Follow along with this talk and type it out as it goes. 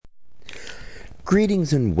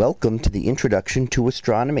Greetings and welcome to the Introduction to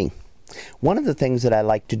Astronomy. One of the things that I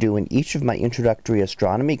like to do in each of my introductory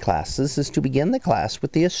astronomy classes is to begin the class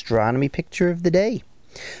with the astronomy picture of the day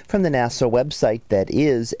from the NASA website, that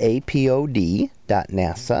is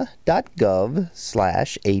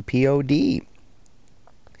apod.nasa.gov/apod.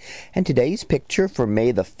 And today's picture for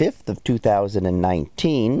May the 5th of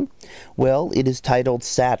 2019, well, it is titled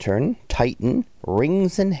Saturn, Titan,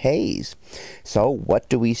 Rings and Haze. So what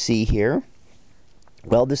do we see here?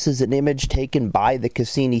 Well, this is an image taken by the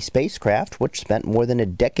Cassini spacecraft, which spent more than a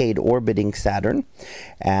decade orbiting Saturn.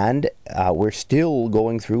 And we're still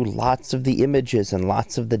going through lots of the images and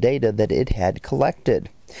lots of the data that it had collected.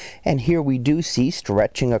 And here we do see,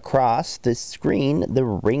 stretching across the screen, the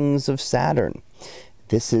rings of Saturn.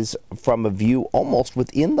 This is from a view almost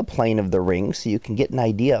within the plane of the ring, so you can get an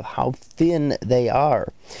idea of how thin they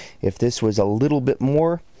are. If this was a little bit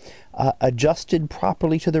more adjusted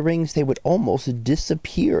properly to the rings, they would almost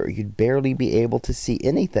disappear. You'd barely be able to see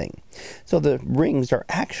anything. So the rings are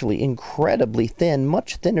actually incredibly thin,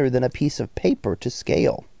 much thinner than a piece of paper to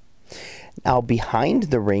scale. Now behind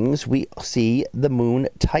the rings we see the moon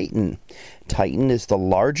Titan. Titan is the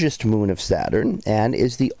largest moon of Saturn and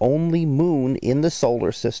is the only moon in the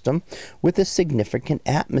solar system with a significant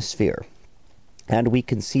atmosphere. And we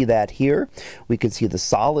can see that here. We can see the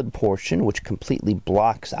solid portion, which completely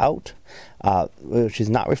blocks out, which is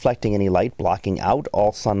not reflecting any light, blocking out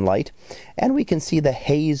all sunlight. And we can see the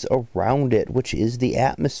haze around it, which is the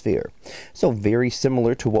atmosphere. So very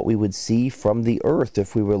similar to what we would see from the Earth.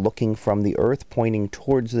 If we were looking from the Earth pointing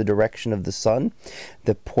towards the direction of the sun,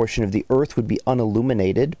 the portion of the Earth would be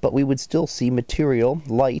unilluminated, but we would still see material,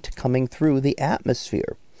 light, coming through the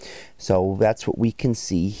atmosphere. So that's what we can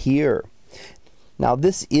see here. Now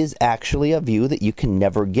this is actually a view that you can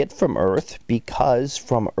never get from Earth, because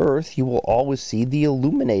from Earth you will always see the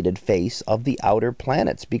illuminated face of the outer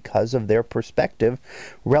planets because of their perspective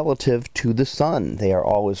relative to the sun. They are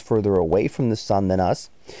always further away from the sun than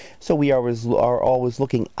us, so we are always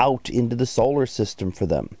looking out into the solar system for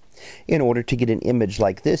them. In order to get an image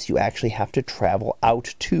like this, you actually have to travel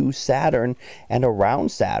out to Saturn and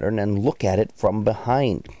around Saturn and look at it from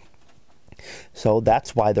behind. So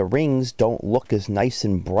that's why the rings don't look as nice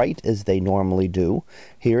and bright as they normally do.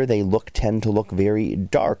 Here they tend to look very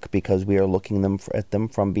dark because we are looking at them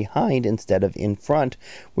from behind instead of in front,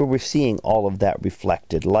 where we're seeing all of that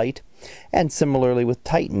reflected light. And similarly with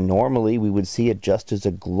Titan, normally we would see it just as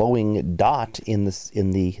a glowing dot in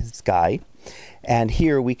the sky. And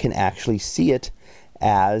here we can actually see it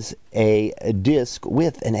as a disk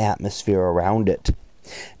with an atmosphere around it.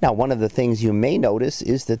 Now, one of the things you may notice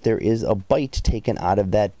is that there is a bite taken out of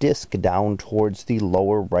that disk down towards the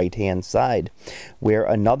lower right-hand side, where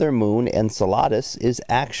another moon, Enceladus, is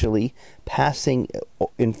actually passing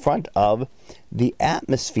in front of the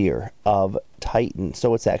atmosphere of Titan.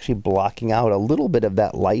 So it's actually blocking out a little bit of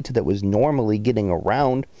that light that was normally getting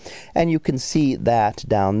around, and you can see that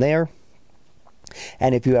down there.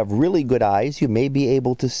 And if you have really good eyes, you may be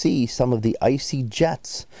able to see some of the icy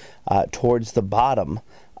jets towards the bottom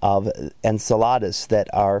of Enceladus that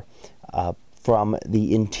are from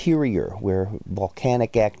the interior, where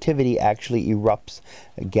volcanic activity actually erupts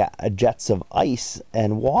jets of ice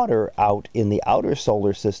and water out in the outer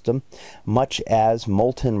solar system, much as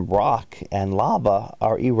molten rock and lava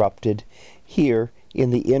are erupted here in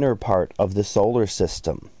the inner part of the solar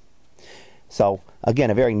system. So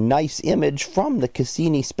again, a very nice image from the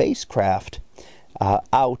Cassini spacecraft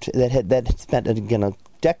that had spent again a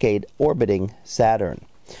decade orbiting Saturn.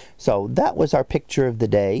 So that was our picture of the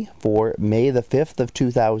day for May the 5th of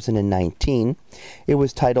 2019. It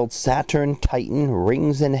was titled Saturn, Titan,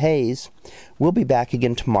 Rings and Haze. We'll be back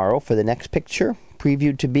again tomorrow for the next picture,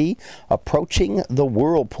 previewed to be Approaching the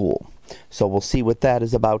Whirlpool. So we'll see what that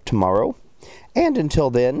is about tomorrow. And until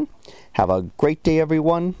then, have a great day,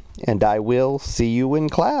 everyone, and I will see you in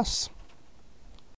class.